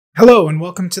Hello, and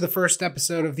welcome to the first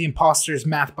episode of the Imposter's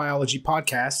Math Biology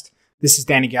podcast. This is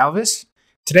Danny Galvis.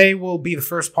 Today will be the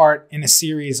first part in a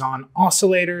series on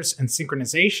oscillators and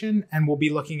synchronization, and we'll be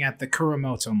looking at the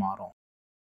Kuramoto model.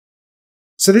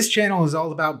 So this channel is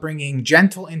all about bringing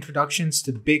gentle introductions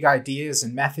to the big ideas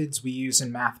and methods we use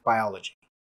in math biology.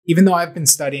 Even though I've been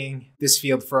studying this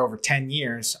field for over 10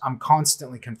 years, I'm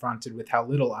constantly confronted with how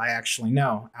little I actually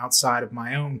know outside of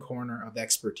my own corner of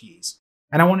expertise,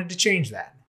 and I wanted to change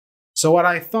that. So what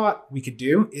I thought we could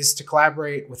do is to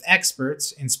collaborate with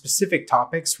experts in specific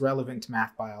topics relevant to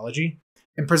math biology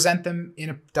and present them in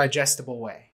a digestible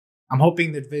way. I'm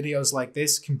hoping that videos like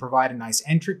this can provide a nice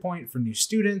entry point for new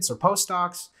students or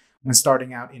postdocs when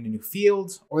starting out in a new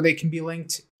field, or they can be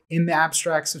linked in the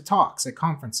abstracts of talks at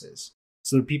conferences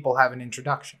so that people have an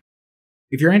introduction.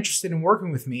 If you're interested in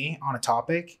working with me on a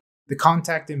topic, the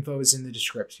contact info is in the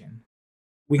description.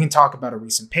 We can talk about a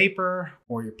recent paper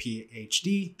or your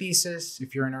PhD thesis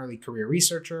if you're an early career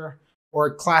researcher, or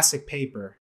a classic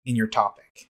paper in your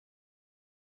topic.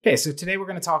 Okay, so today we're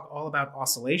going to talk all about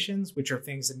oscillations, which are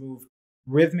things that move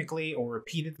rhythmically or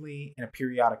repeatedly in a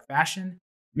periodic fashion.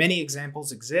 Many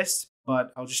examples exist,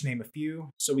 but I'll just name a few.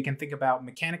 So we can think about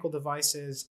mechanical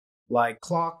devices like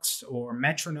clocks or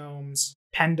metronomes,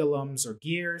 pendulums, or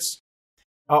gears.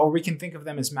 Or we can think of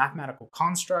them as mathematical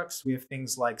constructs. We have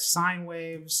things like sine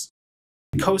waves,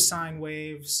 cosine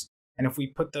waves, and if we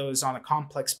put those on a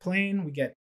complex plane, we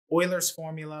get Euler's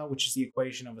formula, which is the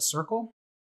equation of a circle.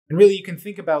 And really, you can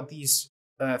think about these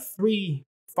three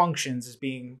functions as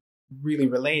being really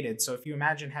related. So if you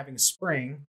imagine having a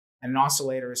spring and an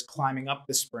oscillator is climbing up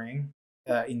the spring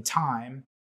in time,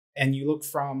 and you look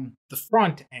from the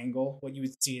front angle, what you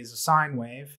would see is a sine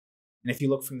wave. And if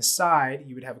you look from the side,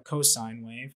 you would have a cosine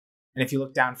wave. And if you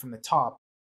look down from the top,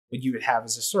 what you would have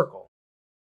is a circle.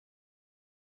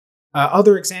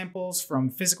 Other examples from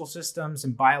physical systems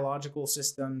and biological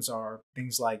systems are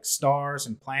things like stars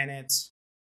and planets.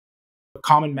 A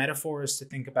common metaphor is to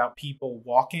think about people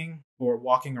walking, or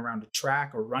walking around a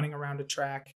track, or running around a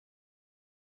track.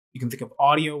 You can think of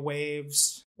audio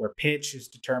waves, where pitch is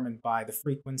determined by the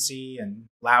frequency and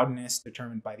loudness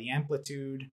determined by the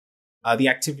amplitude. The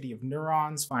activity of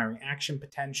neurons firing action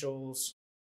potentials,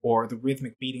 or the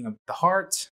rhythmic beating of the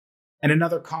heart. And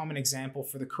another common example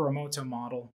for the Kuramoto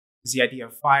model is the idea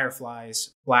of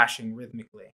fireflies flashing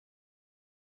rhythmically.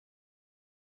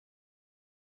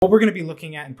 What we're going to be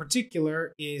looking at in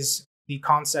particular is the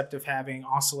concept of having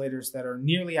oscillators that are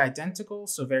nearly identical,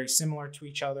 so very similar to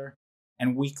each other,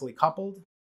 and weakly coupled,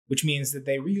 which means that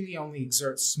they really only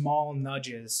exert small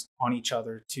nudges on each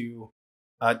other to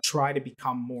try to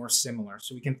become more similar.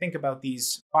 So we can think about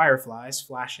these fireflies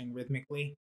flashing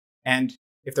rhythmically, and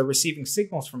if they're receiving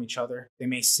signals from each other, they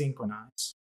may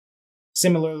synchronize.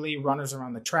 Similarly, runners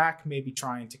around the track may be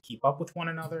trying to keep up with one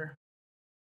another,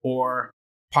 or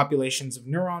populations of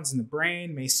neurons in the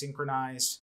brain may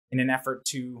synchronize in an effort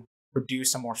to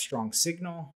produce a more strong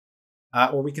signal.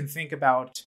 Or we can think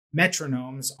about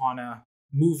metronomes on a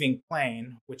moving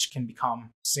plane, which can become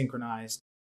synchronized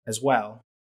as well.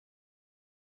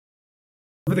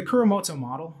 For the Kuramoto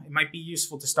model, it might be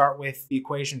useful to start with the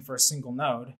equation for a single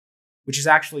node, which is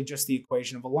actually just the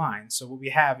equation of a line. So what we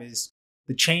have is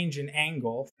the change in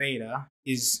angle, theta,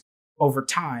 is over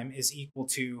time is equal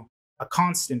to a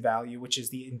constant value, which is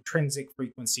the intrinsic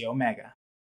frequency omega.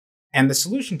 And the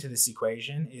solution to this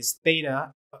equation is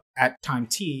theta at time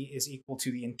t is equal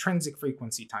to the intrinsic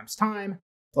frequency times time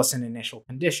plus an initial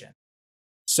condition.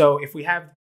 So if we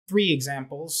have three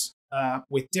examples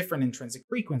with different intrinsic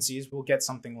frequencies, we'll get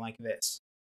something like this.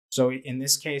 So in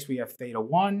this case, we have theta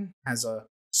 1 has a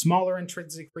smaller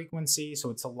intrinsic frequency, so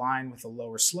it's a line with a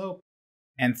lower slope,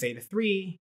 and theta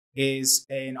 3 is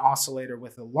an oscillator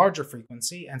with a larger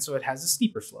frequency, and so it has a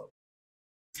steeper slope.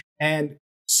 And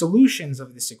solutions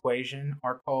of this equation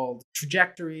are called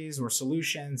trajectories or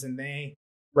solutions, and they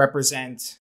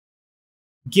represent,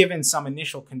 given some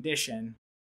initial condition,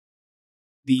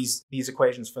 these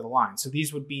equations for the line. So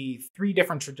these would be three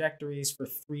different trajectories for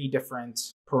three different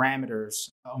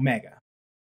parameters, omega.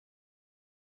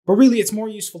 But really, it's more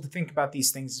useful to think about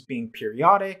these things as being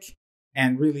periodic,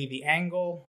 and really the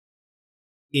angle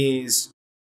is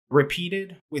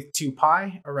repeated with 2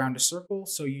 pi around a circle.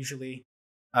 So usually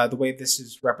the way this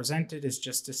is represented is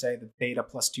just to say that theta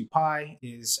plus 2 pi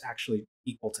is actually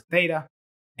equal to theta.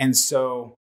 And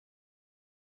so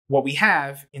what we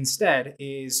have instead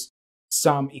is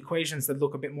some equations that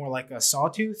look a bit more like a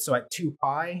sawtooth. So at 2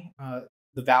 pi,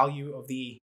 the value of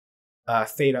the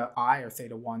theta I, or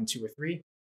theta 1, 2, or 3,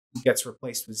 gets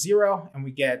replaced with 0, and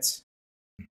we get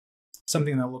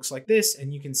something that looks like this.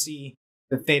 And you can see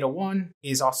The theta 1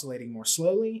 is oscillating more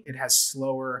slowly. It has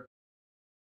slower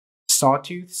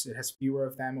sawtooths. It has fewer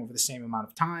of them over the same amount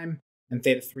of time. And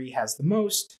theta 3 has the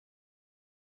most.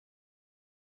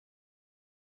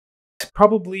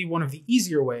 Probably one of the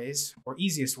easier ways or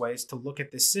easiest ways to look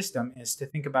at this system is to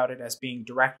think about it as being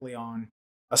directly on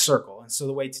a circle. And so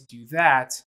the way to do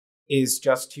that is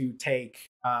just to take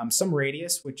some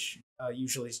radius, which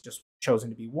usually is just chosen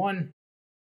to be 1,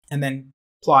 and then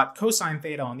plot cosine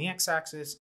theta on the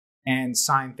x-axis and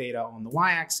sine theta on the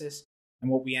y-axis. And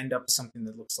what we end up is something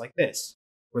that looks like this,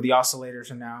 where the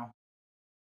oscillators are now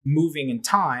moving in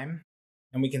time,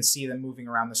 and we can see them moving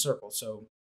around the circle. So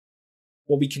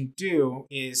what we can do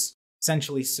is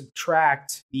essentially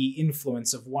subtract the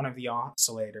influence of one of the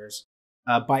oscillators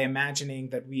by imagining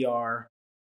that we are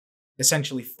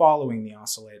essentially following the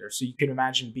oscillator. So you could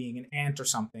imagine being an ant or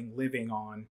something living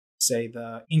on, say,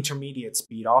 the intermediate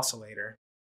speed oscillator.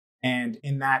 And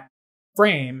in that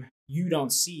frame, you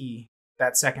don't see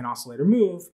that second oscillator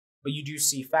move, but you do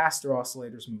see faster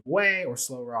oscillators move away or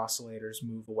slower oscillators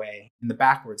move away in the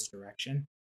backwards direction.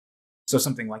 So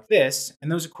something like this.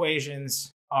 And those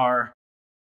equations are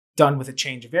done with a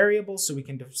change of variables. So we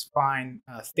can define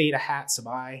theta hat sub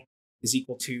I is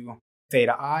equal to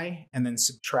theta I, and then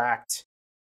subtract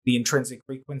the intrinsic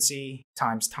frequency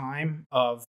times time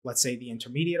of, let's say, the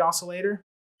intermediate oscillator.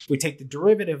 If we take the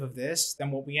derivative of this,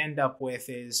 then what we end up with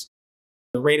is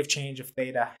the rate of change of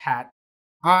theta hat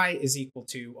I is equal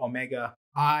to omega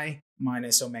I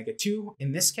minus omega 2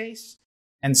 in this case.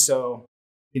 And so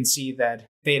you can see that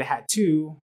theta hat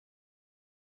 2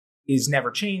 is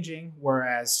never changing,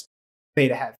 whereas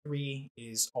theta hat 3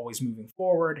 is always moving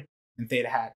forward, and theta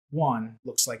hat 1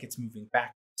 looks like it's moving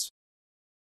backwards.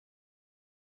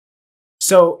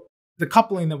 So the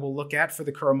coupling that we'll look at for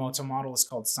the Kuramoto model is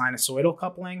called sinusoidal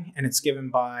coupling, and it's given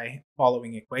by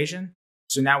following equation.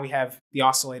 So now we have the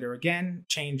oscillator again,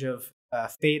 change of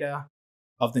theta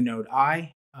of the node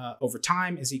I over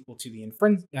time is equal to the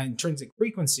intrinsic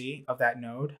frequency of that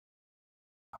node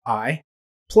I,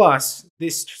 plus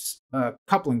this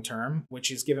coupling term,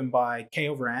 which is given by k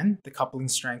over n, the coupling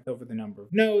strength over the number of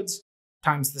nodes,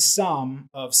 times the sum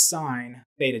of sine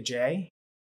theta j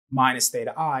minus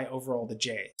theta I over all the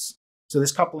j's. So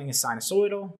this coupling is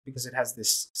sinusoidal because it has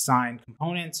this sine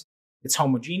component. It's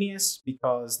homogeneous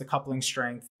because the coupling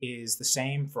strength is the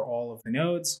same for all of the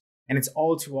nodes. And it's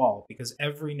all to all because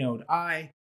every node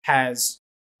I has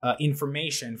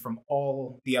information from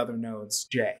all the other nodes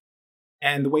j.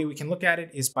 And the way we can look at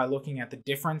it is by looking at the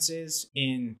differences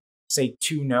in, say,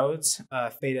 two nodes,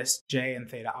 theta j and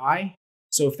theta I.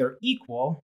 So if they're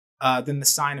equal, then the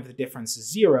sign of the difference is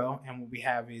 0, and what we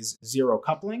have is 0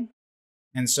 coupling.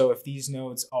 And so if these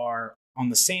nodes are on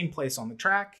the same place on the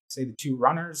track, say the two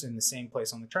runners in the same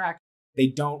place on the track, they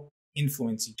don't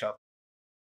influence each other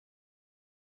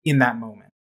in that moment.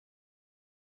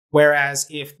 Whereas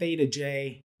if theta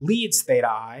j leads theta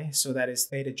I, so that is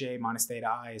theta j minus theta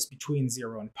I is between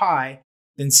 0 and pi,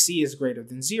 then c is greater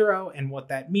than 0, and what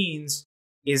that means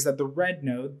is that the red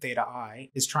node, theta I,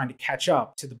 is trying to catch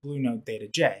up to the blue node, theta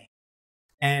j.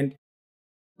 And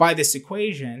by this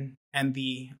equation and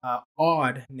the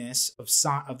oddness of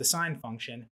the sine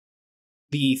function,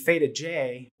 the theta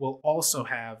j will also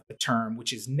have a term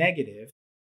which is negative,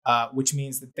 which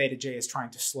means that theta j is trying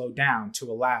to slow down to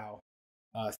allow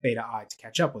theta I to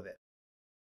catch up with it.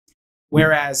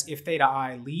 Whereas if theta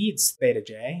I leads theta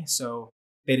j, so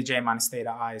theta j minus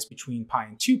theta I is between pi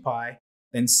and 2 pi,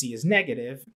 then c is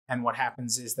negative, and what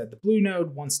happens is that the blue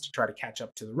node wants to try to catch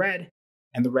up to the red,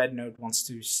 and the red node wants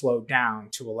to slow down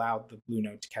to allow the blue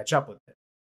node to catch up with it.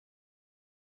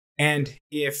 And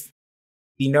if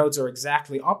the nodes are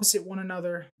exactly opposite one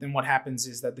another, then what happens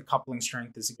is that the coupling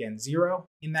strength is again 0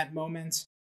 in that moment.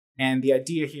 And the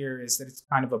idea here is that it's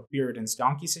kind of a Buridan's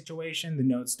donkey situation. The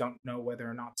nodes don't know whether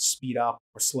or not to speed up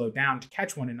or slow down to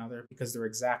catch one another because they're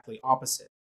exactly opposite.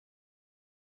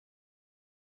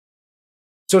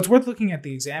 So it's worth looking at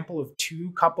the example of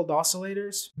two coupled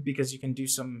oscillators because you can do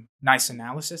some nice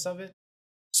analysis of it.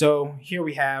 So here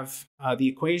we have the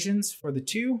equations for the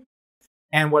two.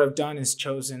 And what I've done is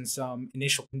chosen some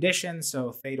initial conditions.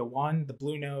 So theta 1, the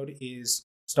blue node, is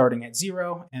starting at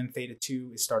 0, and theta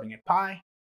 2 is starting at pi.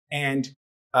 And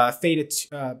theta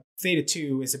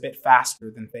 2 is a bit faster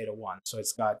than theta 1. So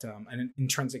it's got an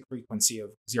intrinsic frequency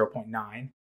of 0.9.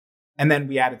 And then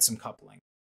we added some coupling.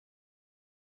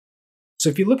 So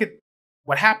if you look at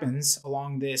what happens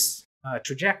along this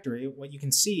trajectory, what you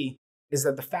can see is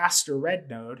that the faster red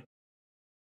node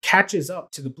catches up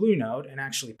to the blue node and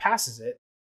actually passes it,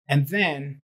 and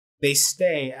then they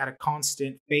stay at a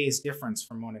constant phase difference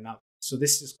from one another. So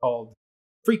this is called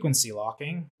frequency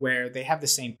locking, where they have the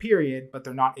same period, but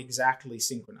they're not exactly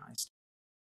synchronized.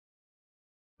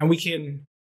 And we can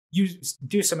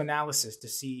do some analysis to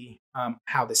see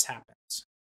how this happens.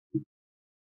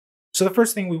 So the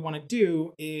first thing we want to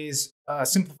do is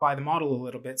simplify the model a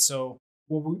little bit. So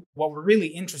what we're really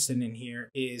interested in here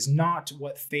is not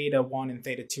what theta 1 and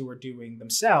theta 2 are doing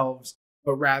themselves,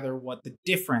 but rather what the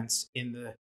difference in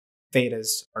the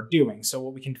thetas are doing. So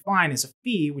what we can define is a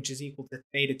phi, which is equal to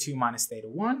theta 2 minus theta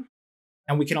 1.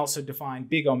 And we can also define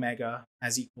big omega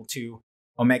as equal to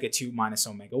omega 2 minus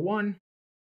omega 1.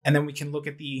 And then we can look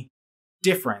at the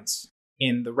difference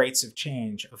in the rates of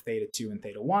change of theta 2 and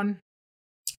theta 1,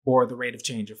 or the rate of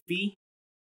change of phi,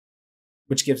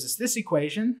 which gives us this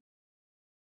equation.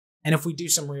 And if we do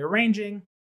some rearranging,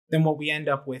 then what we end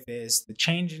up with is the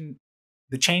change in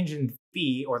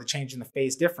phi, or the change in the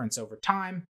phase difference over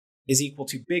time, is equal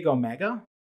to big omega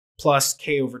plus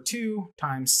k over 2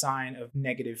 times sine of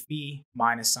negative phi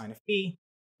minus sine of phi,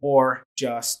 or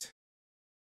just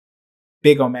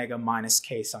big omega minus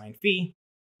k sine phi.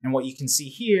 And what you can see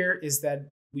here is that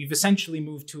we've essentially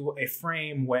moved to a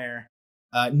frame where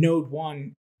node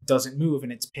 1 doesn't move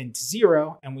and it's pinned to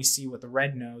 0, and we see what the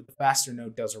red node, the faster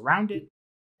node, does around it.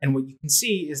 And what you can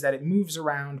see is that it moves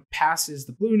around, passes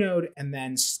the blue node, and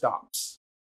then stops.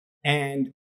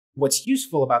 And what's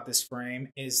useful about this frame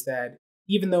is that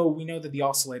even though we know that the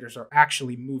oscillators are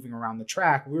actually moving around the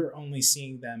track, we're only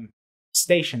seeing them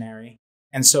stationary.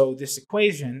 And so this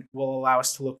equation will allow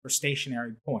us to look for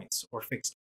stationary points, or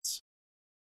fixed points.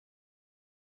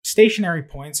 Stationary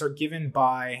points are given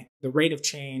by the rate of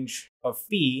change of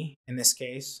phi, in this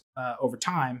case, over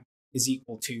time, is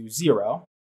equal to 0.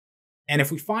 And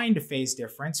if we find a phase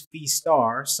difference, phi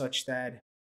star, such that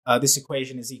this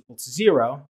equation is equal to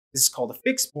 0, this is called a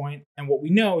fixed point. And what we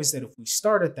know is that if we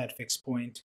start at that fixed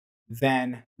point,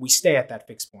 then we stay at that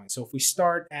fixed point. So if we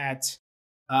start at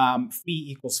phi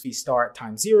equals phi star at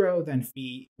time 0, then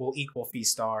phi will equal phi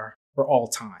star for all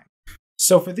time.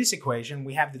 So for this equation,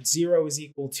 we have that 0 is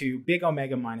equal to big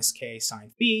omega minus k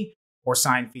sine phi, or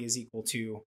sine phi is equal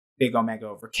to big omega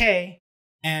over k.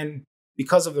 And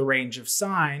because of the range of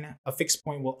sine, a fixed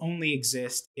point will only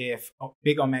exist if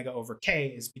big omega over k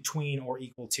is between or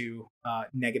equal to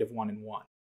negative 1 and 1.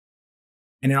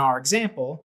 And in our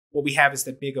example, what we have is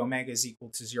that big omega is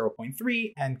equal to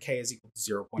 0.3 and k is equal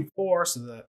to 0.4.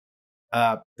 So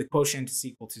the quotient is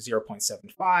equal to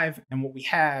 0.75. And what we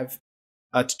have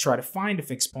to try to find a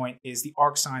fixed point is the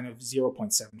arcsine of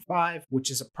 0.75,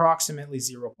 which is approximately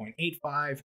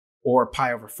 0.85, or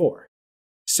pi over 4.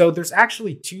 So there's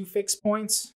actually two fixed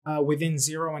points within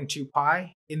 0 and 2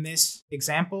 pi in this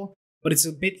example, but it's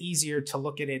a bit easier to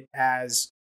look at it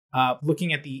as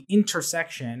looking at the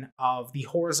intersection of the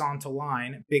horizontal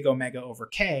line, big omega over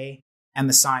k, and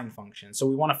the sine function. So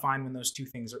we want to find when those two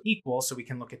things are equal, so we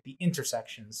can look at the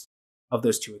intersections of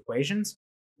those two equations,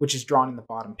 which is drawn in the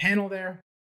bottom panel there.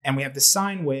 And we have the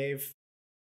sine wave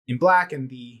in black and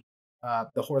the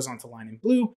horizontal line in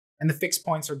blue. And the fixed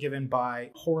points are given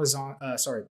by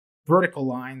vertical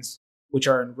lines, which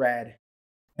are in red.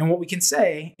 And what we can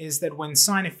say is that when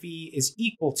sine of phi is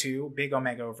equal to big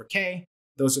omega over k,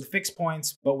 those are the fixed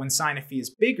points. But when sine of phi is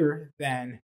bigger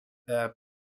than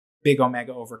big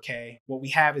omega over k, what we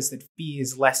have is that phi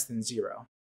is less than 0.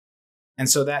 And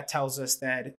so that tells us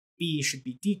that phi should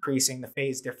be decreasing. The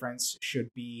phase difference should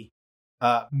be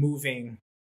moving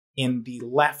in the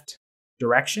left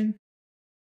direction.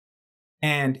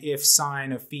 And if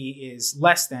sine of phi is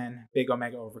less than big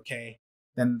omega over k,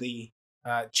 then the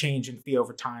change in phi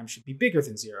over time should be bigger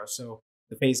than 0. So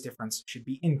the phase difference should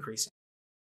be increasing.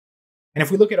 And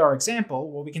if we look at our example,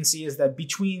 what we can see is that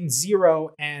between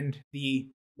 0 and the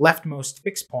leftmost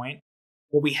fixed point,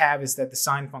 what we have is that the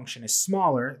sine function is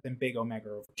smaller than big omega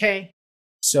over k.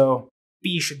 So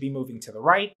phi should be moving to the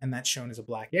right, and that's shown as a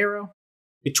black arrow.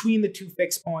 Between the two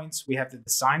fixed points, we have that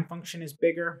the sine function is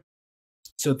bigger,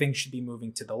 so things should be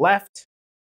moving to the left.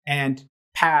 And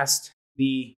past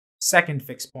the second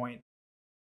fixed point,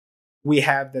 we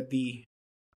have that the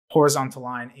horizontal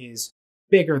line is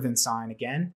bigger than sine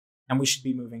again, and we should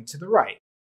be moving to the right.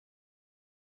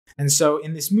 And so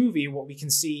in this movie, what we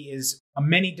can see is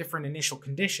many different initial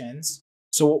conditions.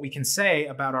 So what we can say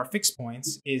about our fixed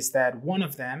points is that one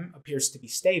of them appears to be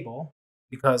stable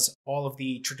because all of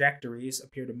the trajectories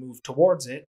appear to move towards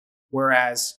it,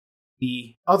 whereas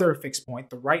the other fixed point,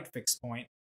 the right fixed point,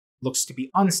 looks to be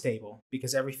unstable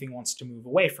because everything wants to move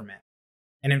away from it.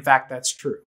 And in fact, that's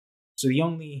true. So the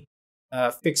only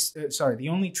the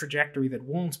only trajectory that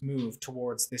won't move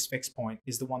towards this fixed point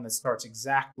is the one that starts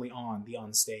exactly on the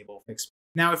unstable fixed point.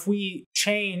 Now, if we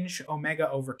change omega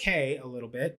over k a little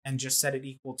bit and just set it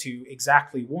equal to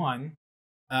exactly 1,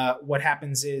 what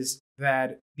happens is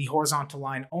that the horizontal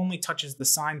line only touches the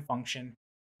sine function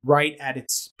right at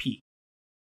its peak.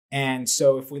 And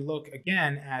so if we look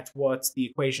again at what the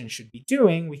equation should be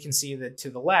doing, we can see that to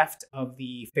the left of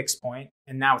the fixed point,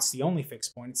 and now it's the only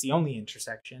fixed point, it's the only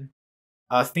intersection,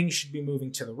 things should be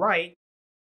moving to the right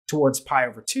towards pi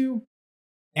over 2.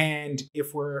 And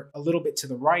if we're a little bit to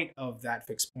the right of that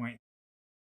fixed point,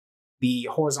 the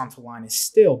horizontal line is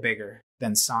still bigger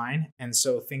than sine, and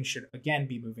so things should again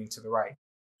be moving to the right.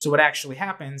 So what actually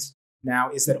happens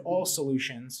now is that all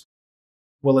solutions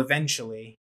will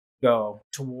eventually go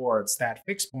towards that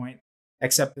fixed point,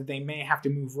 except that they may have to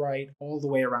move right all the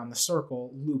way around the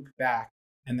circle, loop back,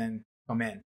 and then come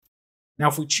in. Now,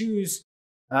 if we choose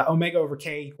omega over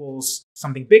k equals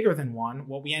something bigger than 1,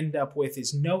 what we end up with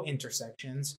is no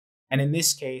intersections, and in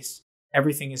this case,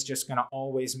 everything is just going to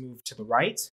always move to the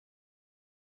right.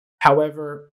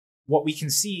 However, what we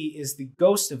can see is the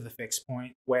ghost of the fixed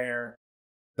point, where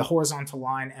the horizontal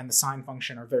line and the sine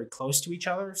function are very close to each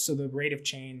other, so the rate of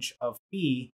change of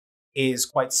phi is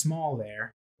quite small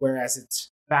there, whereas it's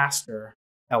faster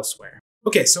elsewhere.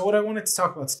 Okay, so what I wanted to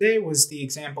talk about today was the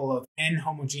example of n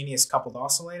homogeneous coupled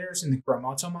oscillators in the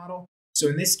Kuramoto model. So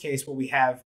in this case, what we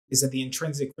have is that the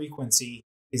intrinsic frequency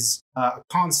is a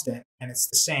constant, and it's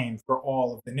the same for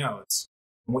all of the nodes.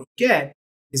 And what you get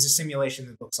is a simulation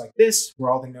that looks like this,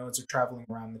 where all the nodes are traveling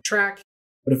around the track,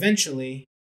 but eventually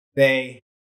they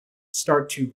start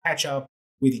to catch up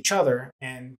with each other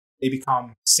and they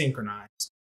become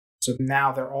synchronized. So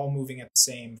now they're all moving at the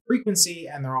same frequency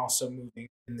and they're also moving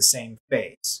in the same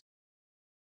phase.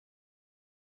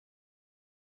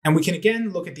 And we can again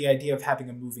look at the idea of having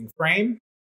a moving frame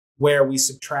where we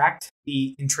subtract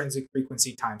the intrinsic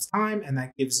frequency times time, and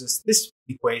that gives us this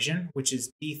equation, which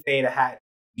is d theta hat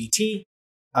dt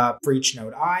for each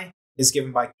node I is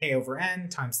given by k over n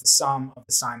times the sum of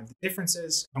the sine of the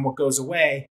differences. And what goes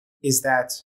away is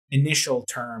that initial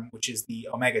term, which is the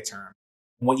omega term.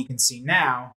 And what you can see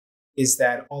now is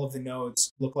that all of the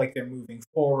nodes look like they're moving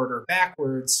forward or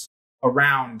backwards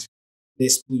around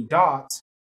this blue dot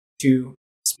to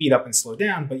speed up and slow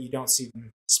down, but you don't see them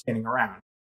spinning around.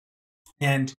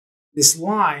 And this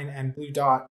line and blue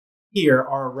dot here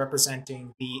are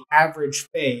representing the average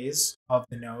phase of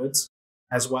the nodes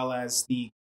as well as the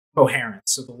coherence.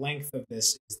 So the length of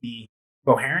this is the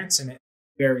coherence, and it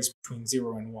varies between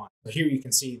 0 and 1. So here you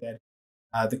can see that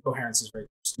the coherence is very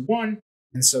close to 1,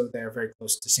 and so they're very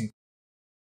close to sync.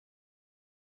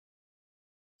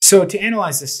 So to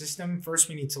analyze this system, first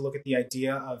we need to look at the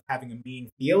idea of having a mean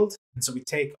field. And so we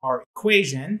take our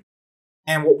equation,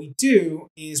 and what we do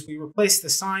is we replace the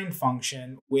sine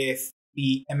function with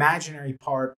the imaginary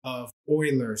part of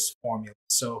Euler's formula.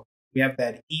 So we have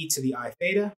that e to the I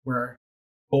theta, where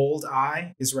bold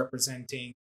I is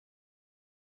representing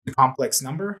the complex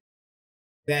number.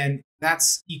 Then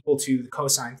that's equal to the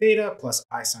cosine theta plus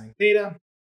I sine theta.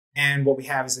 And what we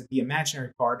have is that the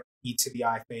imaginary part, e to the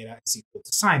I theta, is equal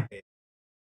to sine theta.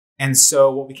 And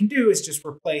so what we can do is just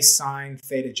replace sine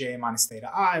theta j minus theta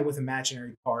I with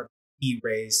imaginary part e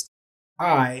raised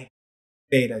I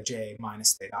theta j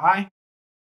minus theta I.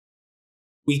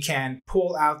 We can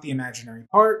pull out the imaginary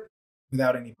part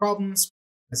without any problems,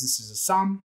 as this is a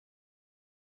sum.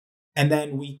 And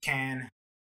then we can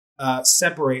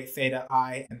separate theta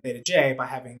I and theta j by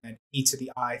having that e to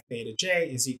the I theta j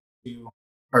is equal to,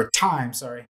 or times,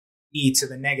 e to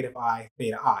the negative I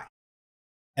theta I.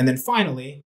 And then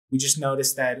finally, we just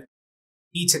notice that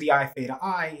e to the I theta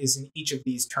I is in each of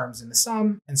these terms in the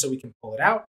sum, and so we can pull it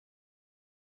out.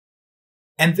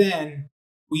 And then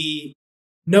we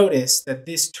notice that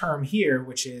this term here,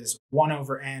 which is 1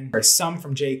 over n, or sum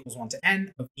from j equals 1 to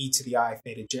n of e to the I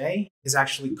theta j, is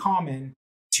actually common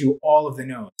to all of the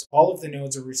nodes. All of the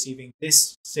nodes are receiving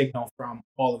this signal from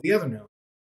all of the other nodes.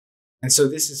 And so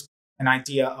this is an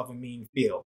idea of a mean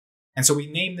field. And so we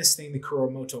name this thing the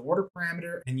Kuramoto order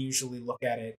parameter and usually look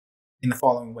at it in the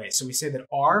following way. So we say that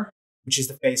R, which is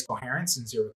the phase coherence in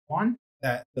 0 to 1,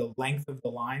 that the length of the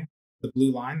line, the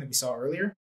blue line that we saw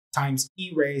earlier, times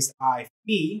e raised I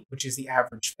phi, which is the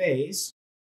average phase,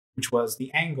 which was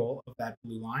the angle of that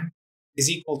blue line, is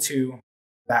equal to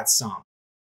that sum.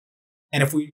 And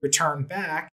if we return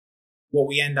back, what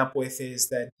we end up with is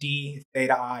that d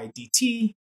theta I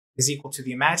dt is equal to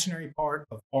the imaginary part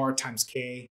of R times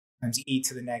k times e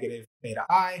to the negative theta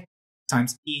I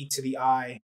times e to the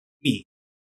I phi.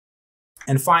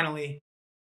 And finally,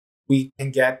 we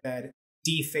can get that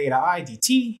d theta I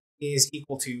dt is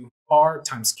equal to R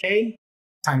times k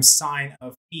times sine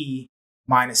of phi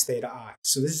minus theta I.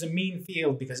 So this is a mean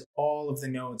field because all of the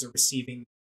nodes are receiving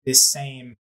this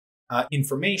same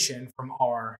information from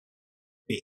R,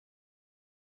 B.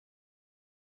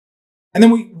 And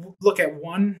then we look at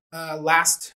one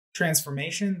last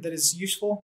transformation that is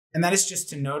useful, and that is just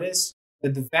to notice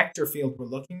that the vector field we're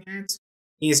looking at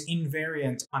is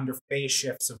invariant under phase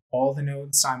shifts of all the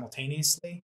nodes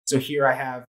simultaneously. So here I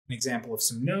have an example of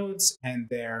some nodes and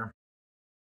their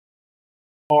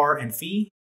R and phi.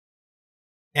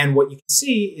 And what you can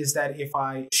see is that if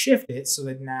I shift it so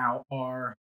that now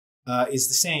R is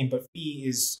the same, but phi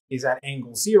is at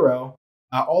angle 0,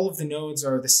 all of the nodes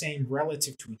are the same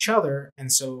relative to each other.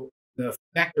 And so the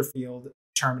vector field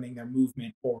determining their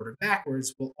movement forward or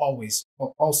backwards will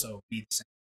also be the same.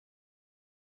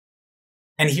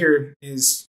 And here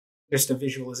is just a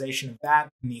visualization of that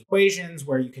in the equations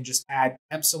where you can just add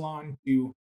epsilon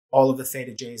to all of the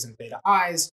theta j's and theta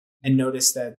i's and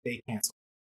notice that they cancel.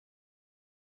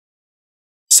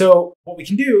 So what we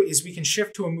can do is we can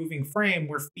shift to a moving frame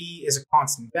where phi is a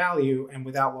constant value, and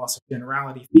without loss of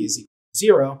generality, phi is equal to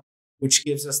 0, which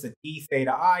gives us that d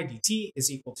theta I dt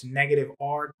is equal to negative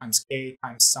r times k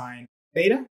times sine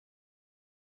theta.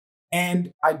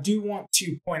 And I do want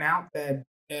to point out that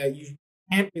you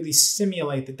can't really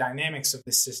simulate the dynamics of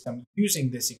this system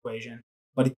using this equation,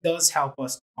 but it does help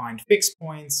us find fixed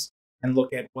points and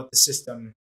look at what the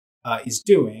system is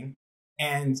doing.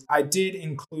 And I did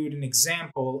include an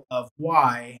example of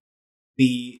why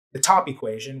the top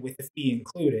equation with the phi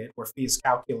included, where phi is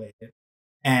calculated,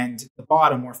 and the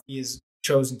bottom where phi is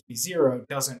chosen to be 0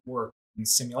 doesn't work in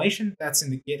simulation. That's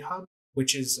in the GitHub,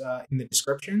 which is in the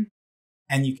description.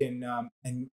 And you can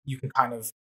kind of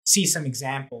see some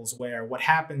examples where what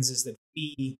happens is that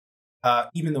phi,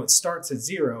 even though it starts at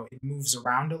 0, it moves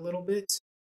around a little bit.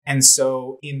 And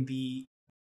so in the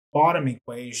bottom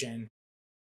equation,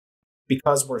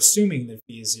 because we're assuming that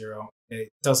phi is 0, it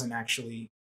doesn't actually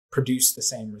produce the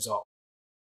same result.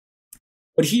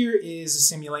 But here is a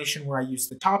simulation where I use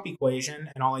the top equation,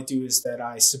 and all I do is that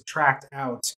I subtract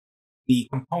out the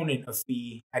component of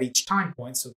phi at each time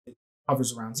point, so it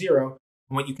hovers around 0.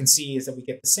 And what you can see is that we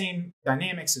get the same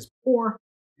dynamics as before,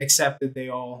 except that they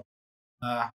all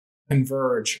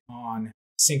converge on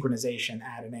synchronization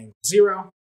at an angle 0.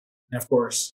 And of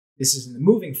course, this is in the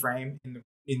moving frame.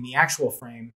 In the actual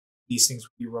frame, these things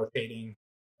would be rotating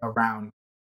around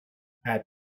at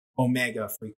omega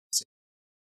frequency.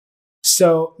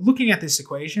 So looking at this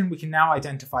equation, we can now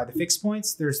identify the fixed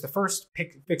points. There's the first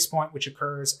fixed point, which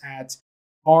occurs at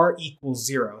R equals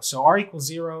 0. So R equals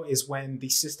 0 is when the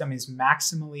system is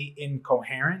maximally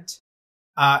incoherent.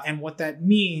 And what that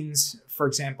means, for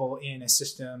example, in a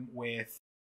system with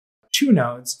 2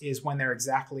 nodes, is when they're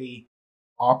exactly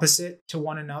opposite to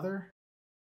one another.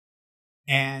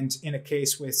 And in a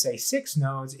case with, say, 6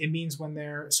 nodes, it means when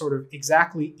they're sort of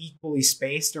exactly equally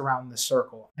spaced around the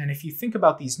circle. And if you think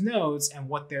about these nodes and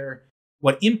what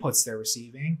inputs they're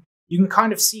receiving, you can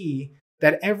kind of see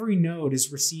that every node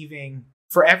is receiving,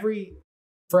 for every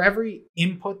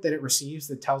input that it receives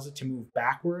that tells it to move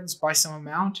backwards by some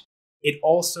amount, it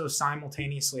also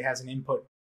simultaneously has an input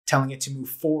telling it to move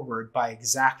forward by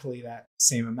exactly that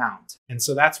same amount. And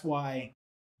so that's why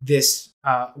this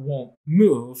won't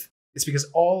move. It's because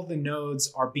all the nodes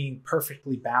are being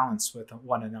perfectly balanced with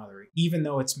one another, even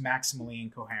though it's maximally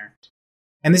incoherent.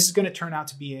 And this is going to turn out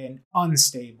to be an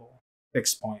unstable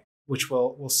fixed point, which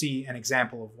we'll see an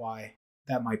example of why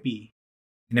that might be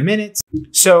in a minute.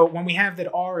 So when we have that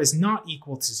R is not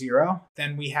equal to 0,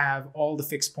 then we have all the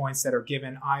fixed points that are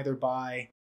given either by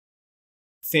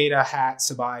theta hat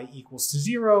sub I equals to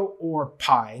 0 or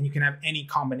pi. And you can have any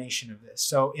combination of this.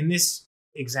 So in this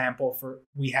example,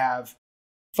 we have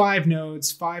 5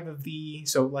 nodes, 5 of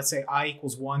so let's say I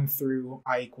equals 1 through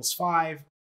I equals 5,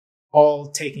 all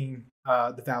taking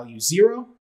the value 0,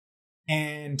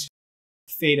 and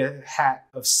theta hat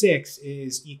of 6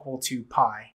 is equal to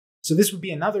pi. So this would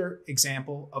be another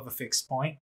example of a fixed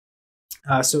point.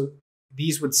 So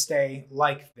these would stay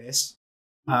like this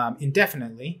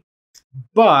indefinitely,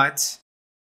 but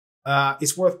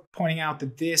it's worth pointing out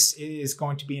that this is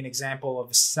going to be an example of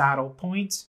a saddle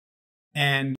point.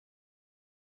 And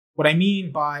what I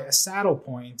mean by a saddle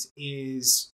point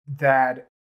is that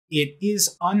it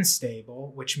is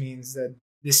unstable, which means that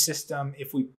this system,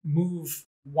 if we move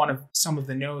some of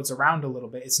the nodes around a little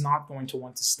bit, it's not going to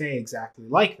want to stay exactly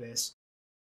like this.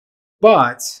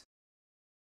 But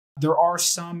there are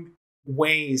some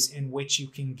ways in which you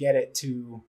can get it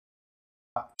to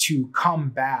come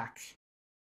back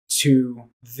to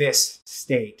this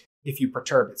state if you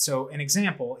perturb it. So an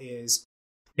example is,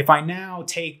 if I now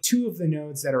take 2 of the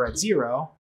nodes that are at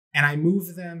 0 and I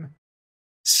move them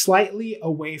slightly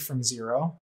away from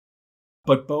 0,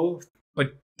 but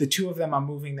the two of them are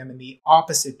moving them in the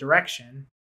opposite direction,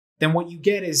 then what you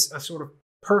get is a sort of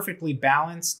perfectly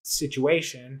balanced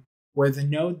situation where the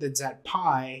node that's at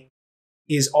pi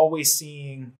is always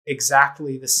seeing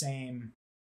exactly the same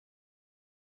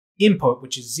input,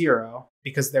 which is 0,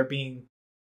 because they're being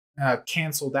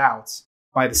canceled out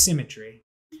by the symmetry.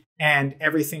 And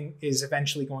everything is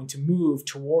eventually going to move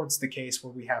towards the case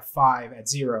where we have 5 at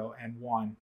 0 and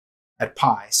 1 at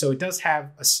pi. So it does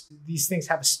have these things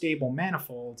have a stable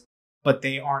manifold, but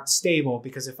they aren't stable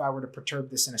because if I were to perturb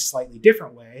this in a slightly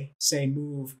different way, say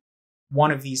move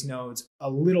one of these nodes a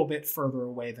little bit further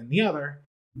away than the other,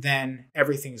 then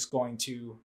everything is going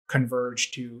to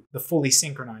converge to the fully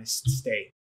synchronized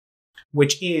state,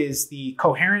 which is the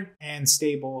coherent and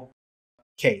stable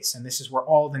case. And this is where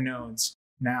all the nodes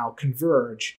now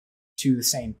converge to the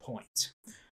same point.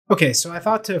 Okay, so I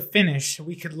thought to finish,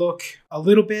 we could look a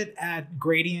little bit at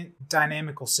gradient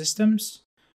dynamical systems,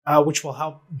 which will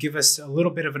help give us a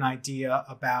little bit of an idea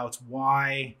about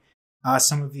why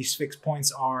some of these fixed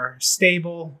points are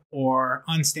stable or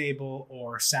unstable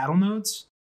or saddle nodes.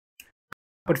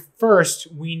 But first,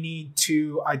 we need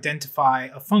to identify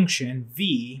a function,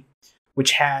 v,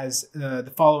 which has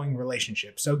the following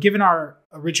relationship. So given our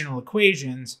original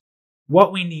equations,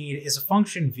 what we need is a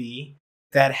function v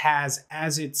that has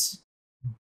as its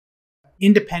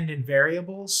independent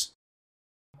variables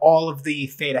all of the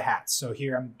theta hats. So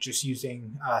here I'm just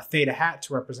using theta hat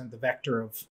to represent the vector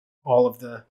of all of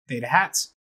the theta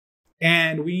hats.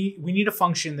 And we need a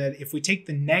function that if we take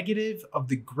the negative of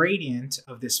the gradient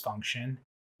of this function,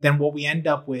 then what we end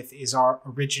up with is our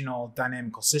original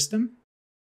dynamical system.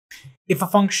 If a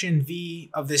function v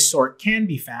of this sort can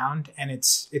be found, and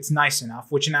it's nice enough,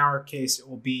 which in our case it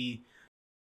will be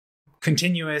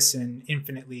continuous and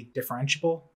infinitely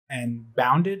differentiable and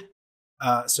bounded,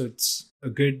 so it's a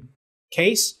good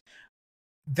case,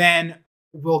 then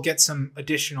we'll get some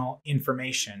additional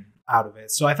information out of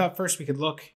it. So I thought first we could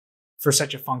look for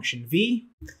such a function v,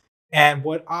 and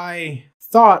what I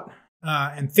thought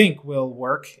and think will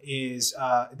work is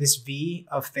this v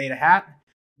of theta hat,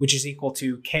 which is equal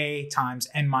to k times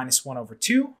n minus 1 over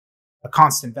 2, a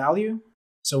constant value.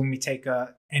 So when we take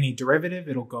any derivative,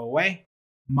 it'll go away,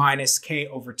 minus k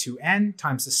over 2n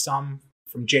times the sum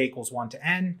from j equals 1 to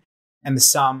n, and the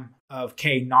sum of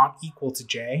k not equal to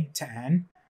j to n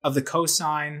of the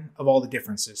cosine of all the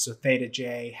differences. So theta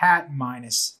j hat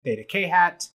minus theta k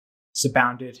hat, it's a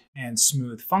bounded and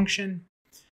smooth function.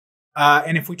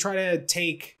 And if we try to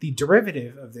take the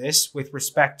derivative of this with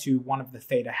respect to one of the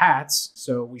theta hats,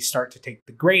 so we start to take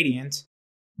the gradient,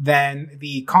 then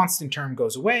the constant term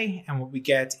goes away, and what we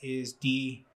get is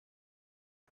d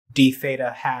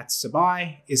theta hat sub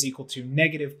I is equal to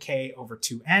negative k over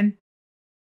 2n,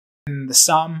 and the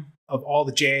sum of all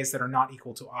the j's that are not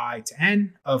equal to I to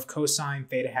n of cosine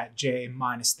theta hat j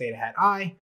minus theta hat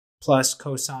I plus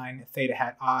cosine theta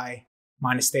hat I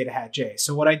minus theta hat j.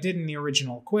 So what I did in the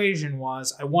original equation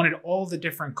was I wanted all the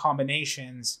different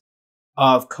combinations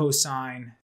of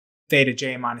cosine theta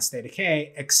j minus theta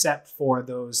k, except for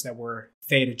those that were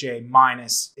theta j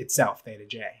minus itself, theta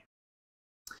j.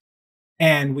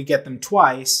 And we get them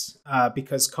twice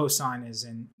because cosine is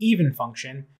an even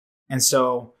function. And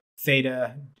so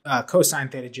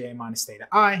cosine theta j minus theta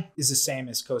I is the same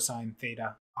as cosine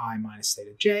theta I minus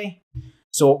theta j.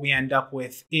 So what we end up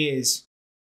with is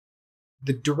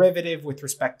the derivative with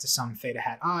respect to some theta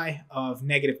hat I of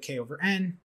negative k over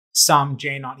n, sum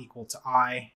j not equal to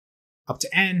I up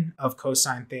to n of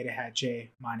cosine theta hat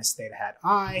j minus theta hat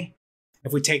I.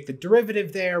 If we take the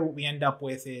derivative there, what we end up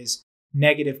with is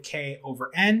negative k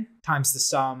over n times the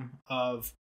sum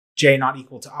of j not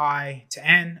equal to I to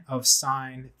n of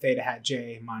sine theta hat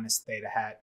j minus theta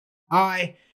hat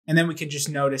I. And then we can just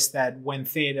notice that when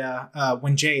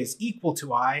j is equal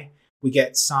to I, we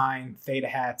get sine theta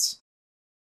hat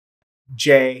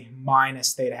j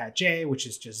minus theta hat j, which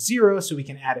is just 0, so we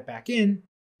can add it back in,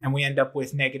 and we end up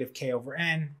with negative k over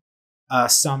n,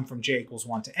 sum from j equals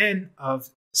 1 to n of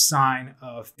sine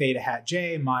of theta hat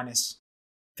j minus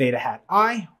theta hat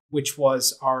I, which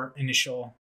was our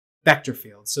initial vector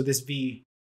field. So this v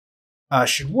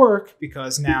should work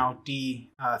because now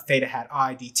d theta hat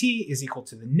I dt is equal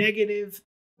to the negative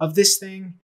of this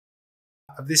thing,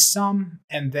 of this sum,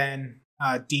 and then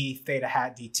d theta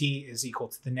hat dt is equal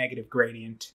to the negative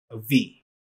gradient of v.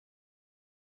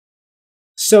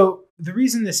 So the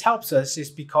reason this helps us is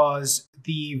because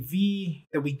the v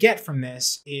that we get from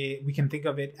this, we can think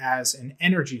of it as an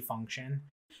energy function.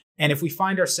 And if we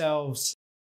find ourselves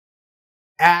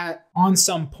on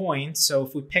some point, so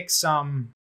if we pick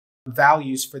some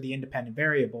values for the independent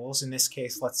variables, in this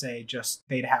case, let's say just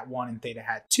theta hat 1 and theta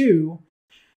hat 2,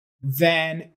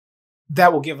 then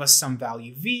that will give us some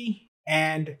value v,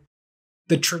 and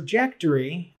the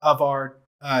trajectory of our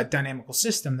dynamical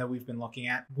system that we've been looking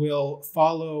at will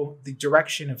follow the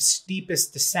direction of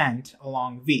steepest descent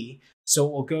along v. So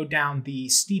it will go down the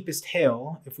steepest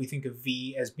hill, if we think of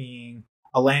v as being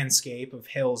a landscape of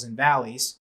hills and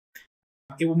valleys.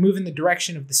 It will move in the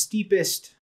direction of the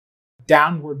steepest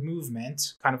downward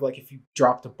movement, kind of like if you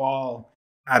dropped a ball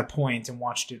at a point and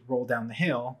watched it roll down the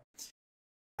hill.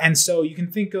 And so you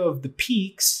can think of the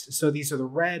peaks, so these are the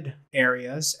red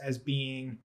areas, as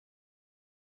being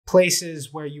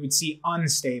places where you would see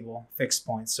unstable fixed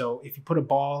points. So if you put a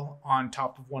ball on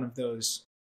top of one of those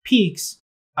peaks,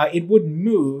 it wouldn't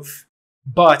move,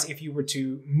 but if you were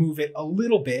to move it a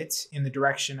little bit in the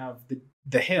direction of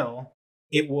the hill,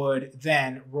 it would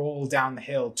then roll down the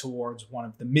hill towards one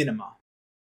of the minima.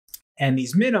 And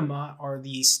these minima are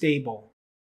the stable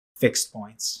fixed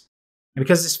points. And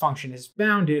because this function is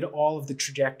bounded, all of the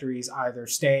trajectories either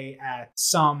stay at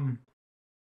some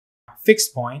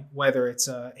fixed point, whether it's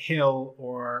a hill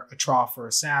or a trough or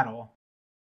a saddle,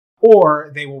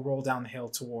 or they will roll down the hill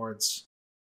towards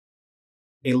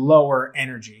a lower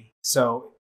energy.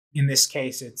 So in this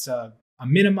case, it's a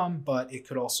minimum, but it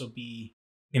could also be,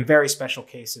 in very special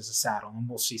cases, a saddle. And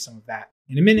we'll see some of that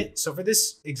in a minute. So for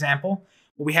this example,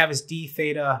 what we have is d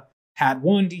theta hat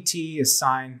 1 dt is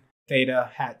sine theta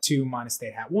hat 2 minus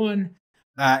theta hat 1,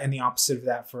 and the opposite of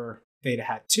that for theta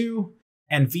hat 2.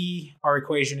 And v, our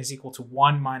equation, is equal to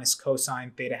 1 minus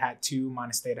cosine theta hat 2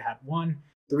 minus theta hat 1.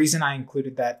 The reason I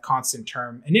included that constant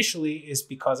term initially is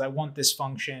because I want this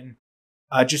function,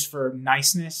 just for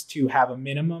niceness, to have a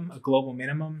minimum, a global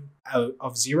minimum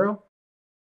of 0.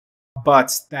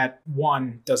 But that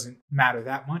 1 doesn't matter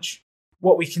that much.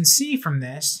 What we can see from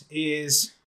this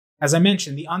is, as I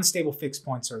mentioned, the unstable fixed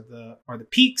points are the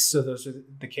peaks. So those are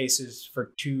the cases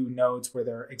for two nodes where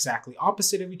they're exactly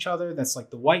opposite of each other. That's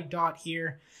like the white dot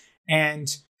here.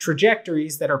 And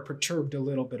trajectories that are perturbed a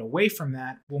little bit away from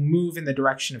that will move in the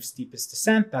direction of steepest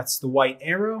descent. That's the white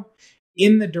arrow.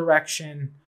 In the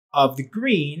direction of the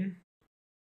green,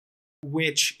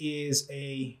 which is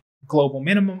a global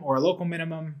minimum or a local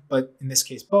minimum, but in this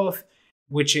case both,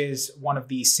 which is one of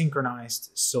the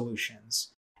synchronized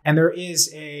solutions. And there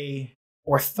is a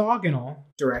orthogonal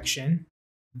direction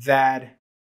that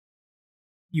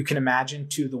you can imagine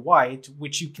to the white,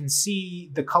 which you can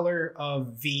see the color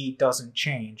of V doesn't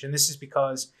change. And this is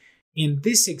because in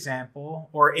this example,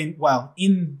 or in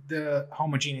the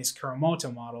homogeneous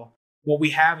Kuramoto model, what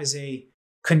we have is a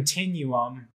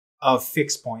continuum of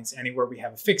fixed points anywhere we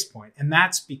have a fixed point. And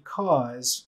that's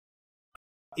because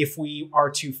if we are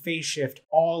to phase shift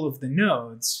all of the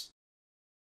nodes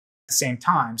at the same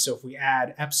time, so if we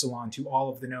add epsilon to all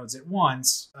of the nodes at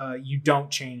once, you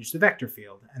don't change the vector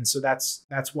field. And so that's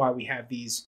why we have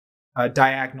these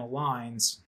diagonal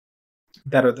lines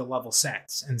that are the level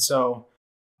sets. And so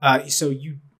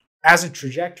you, as a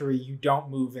trajectory, you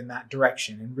don't move in that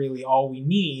direction. And really all we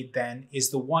need then is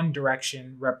the one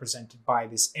direction represented by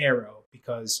this arrow,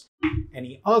 because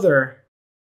any other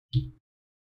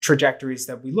trajectories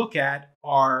that we look at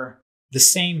are the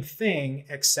same thing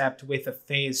except with a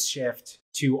phase shift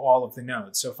to all of the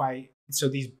nodes. So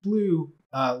these blue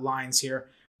lines here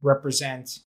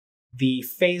represent the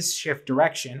phase shift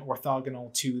direction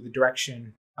orthogonal to the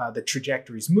direction the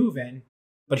trajectories move in.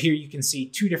 But here you can see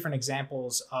two different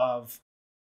examples of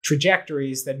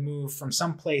trajectories that move from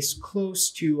someplace close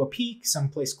to a peak,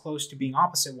 someplace close to being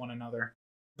opposite one another,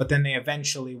 but then they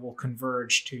eventually will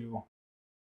converge to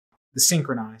the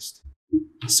synchronized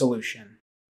solution.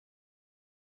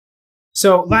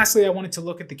 So lastly, I wanted to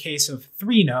look at the case of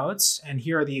three nodes, and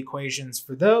here are the equations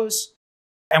for those.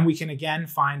 And we can again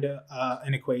find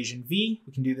an equation V.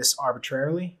 We can do this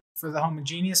arbitrarily for the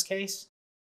homogeneous case.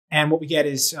 And what we get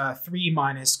is 3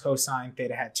 minus cosine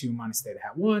theta hat 2 minus theta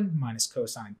hat 1 minus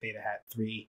cosine theta hat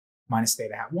 3 minus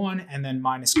theta hat 1, and then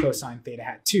minus cosine theta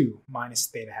hat 2 minus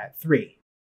theta hat 3.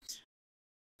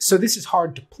 So this is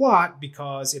hard to plot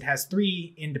because it has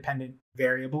three independent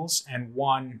variables and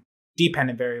one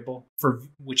dependent variable,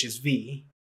 which is v.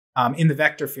 In the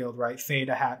vector field, right,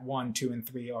 theta hat 1, 2, and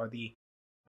 3 are the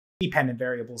dependent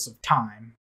variables of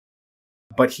time.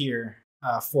 But here,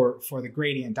 for the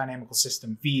gradient dynamical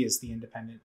system, v is the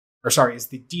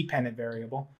dependent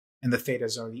variable, and the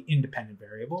thetas are the independent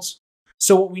variables.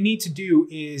 So what we need to do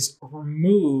is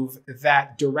remove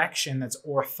that direction that's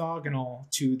orthogonal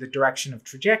to the direction of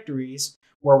trajectories,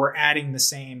 where we're adding the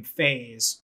same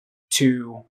phase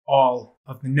to all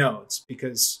of the nodes,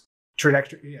 because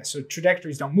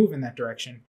trajectories don't move in that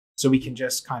direction. So we can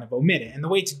just kind of omit it. And the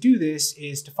way to do this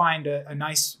is to find a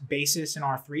nice basis in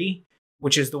R3,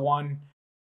 which is the one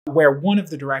where one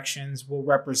of the directions will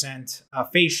represent a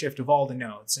phase shift of all the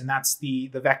nodes. And that's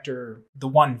the vector, the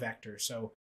one vector.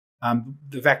 So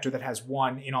the vector that has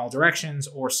one in all directions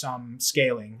or some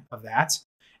scaling of that.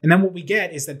 And then what we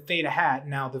get is that theta hat,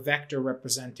 now the vector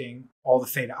representing all the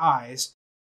theta i's,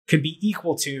 could be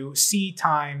equal to c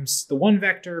times the one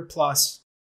vector plus,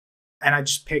 and I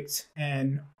just picked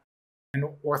an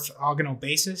orthogonal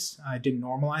basis. I didn't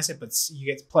normalize it, but you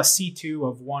get plus c2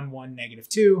 of 1, 1, negative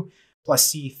 2,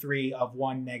 plus c3 of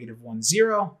 1, negative 1,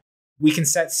 0. We can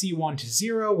set c1 to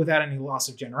 0 without any loss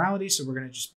of generality. So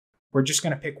we're just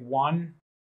going to pick one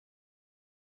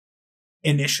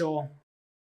initial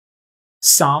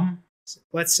sum,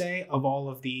 let's say, of all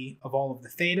of the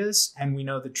thetas, and we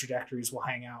know the trajectories will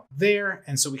hang out there,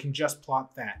 and so we can just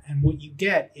plot that. And what you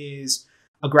get is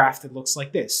a graph that looks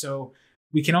like this. So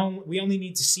we only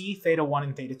need to see theta 1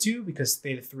 and theta 2 because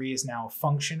theta 3 is now a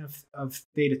function of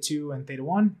theta 2 and theta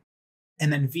 1.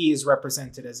 And then V is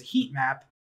represented as a heat map,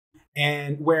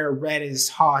 and where red is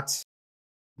hot,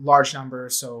 large number,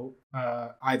 so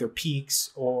either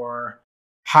peaks or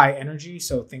high energy,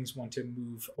 so things want to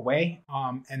move away.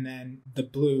 And then the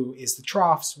blue is the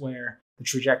troughs, where the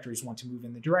trajectories want to move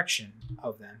in the direction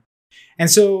of them.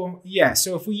 And so, yeah,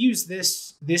 so if we use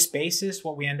this basis,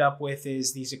 what we end up with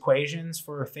is these equations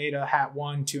for theta hat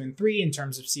 1, 2, and 3 in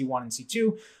terms of C1 and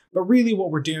C2. But really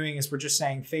what we're doing is we're just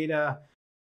saying theta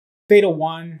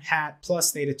 1 hat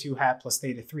plus theta 2 hat plus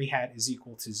theta 3 hat is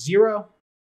equal to 0,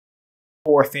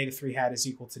 or theta 3 hat is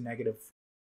equal to negative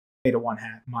theta 1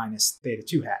 hat minus theta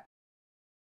 2 hat.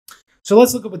 So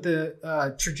let's look at what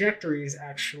the trajectories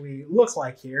actually look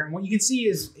like here. And what you can see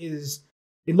is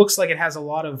it looks like it has a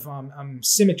lot of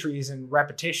symmetries and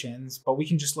repetitions, but we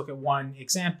can just look at one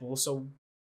example. So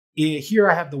here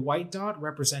I have the white dot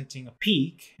representing a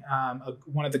peak,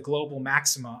 one of the global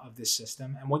maxima of this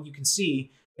system. And what you can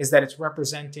see is that it's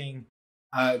representing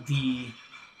the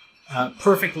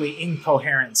perfectly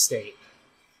incoherent state,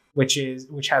 which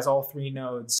has all three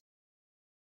nodes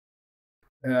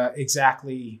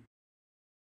exactly,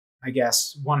 I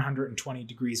guess, 120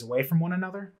 degrees away from one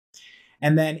another.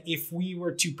 And then if we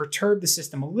were to perturb the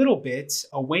system a little bit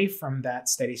away from that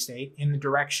steady state in the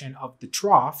direction of the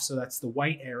trough, so that's the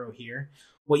white arrow here,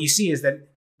 what you see is that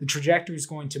the trajectory is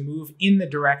going to move in the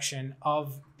direction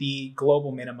of the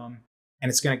global minimum, and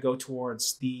it's going to go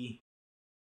towards the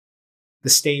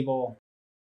stable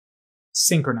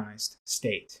synchronized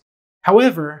state.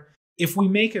 However, if we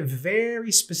make a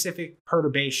very specific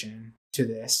perturbation to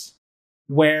this,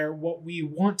 where what we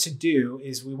want to do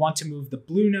is we want to move the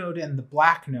blue node and the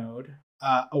black node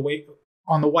away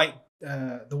on the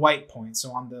white point,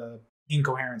 so on the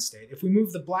incoherent state. If we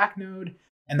move the black node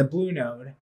and the blue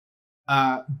node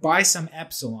by some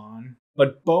epsilon,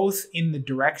 but both in the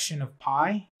direction of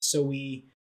pi, so we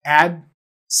add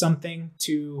something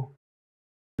to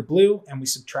the blue and we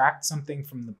subtract something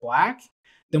from the black,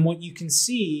 then what you can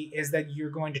see is that you're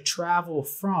going to travel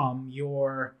from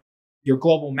your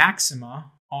global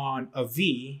maxima on a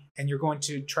V, and you're going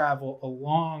to travel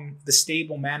along the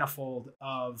stable manifold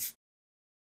of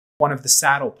one of the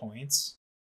saddle points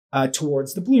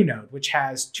towards the blue node, which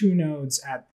has two nodes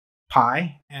at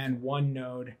pi and one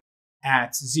node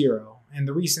at 0. And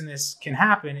the reason this can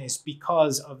happen is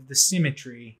because of the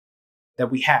symmetry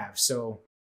that we have. So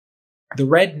the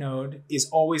red node is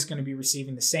always going to be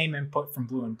receiving the same input from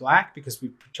blue and black because we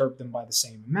perturbed them by the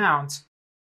same amount.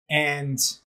 And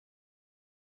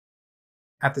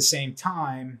at the same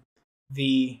time,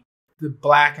 the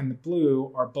black and the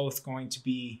blue are both going to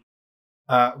be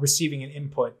receiving an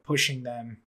input, pushing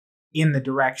them in the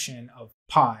direction of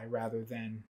pi rather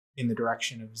than in the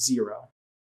direction of 0.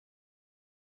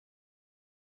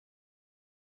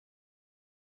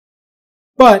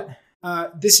 But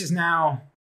this is now,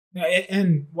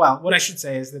 and well, what I should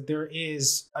say is that there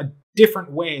is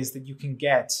different ways that you can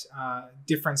get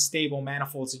different stable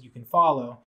manifolds that you can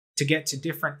follow to get to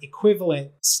different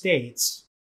equivalent states,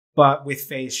 but with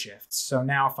phase shifts. So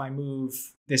now if I move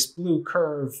this blue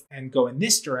curve and go in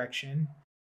this direction,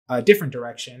 a different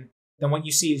direction, then what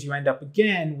you see is you end up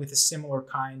again with a similar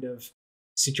kind of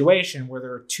situation where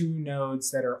there are two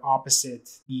nodes that are opposite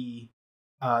the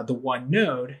one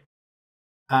node.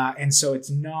 And so it's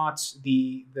not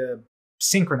the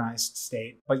synchronized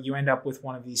state, but you end up with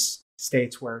one of these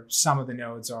states where some of the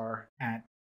nodes are at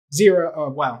 0, or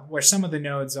well, where some of the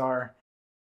nodes are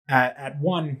at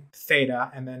 1 theta,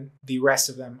 and then the rest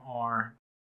of them are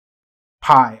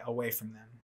pi away from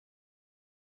them.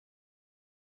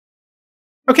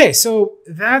 Okay, so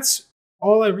that's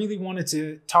all I really wanted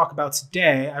to talk about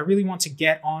today, I really want to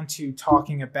get onto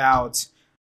talking about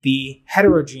the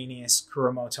heterogeneous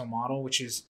Kuramoto model, which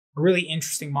is a really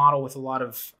interesting model with a lot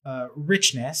of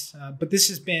richness. But this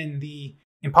has been the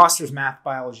Imposters Math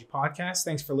Biology podcast.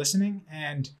 Thanks for listening.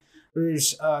 And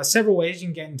there's several ways you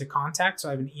can get into contact. So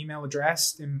I have an email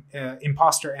address,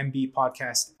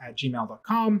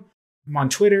 impostermbpodcast@gmail.com. I'm on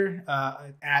Twitter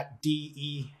at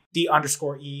D_E_Galvis.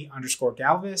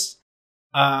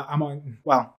 I'm on,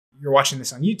 well, you're watching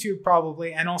this on YouTube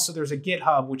probably. And also there's a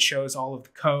GitHub which shows all of the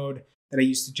code that I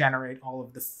used to generate all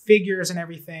of the figures and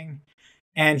everything.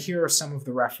 And here are some of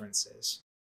the references.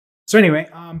 So anyway,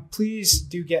 please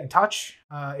do get in touch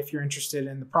if you're interested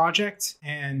in the project.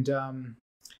 And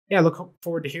yeah, look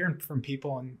forward to hearing from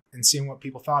people and seeing what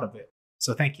people thought of it.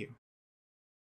 So thank you.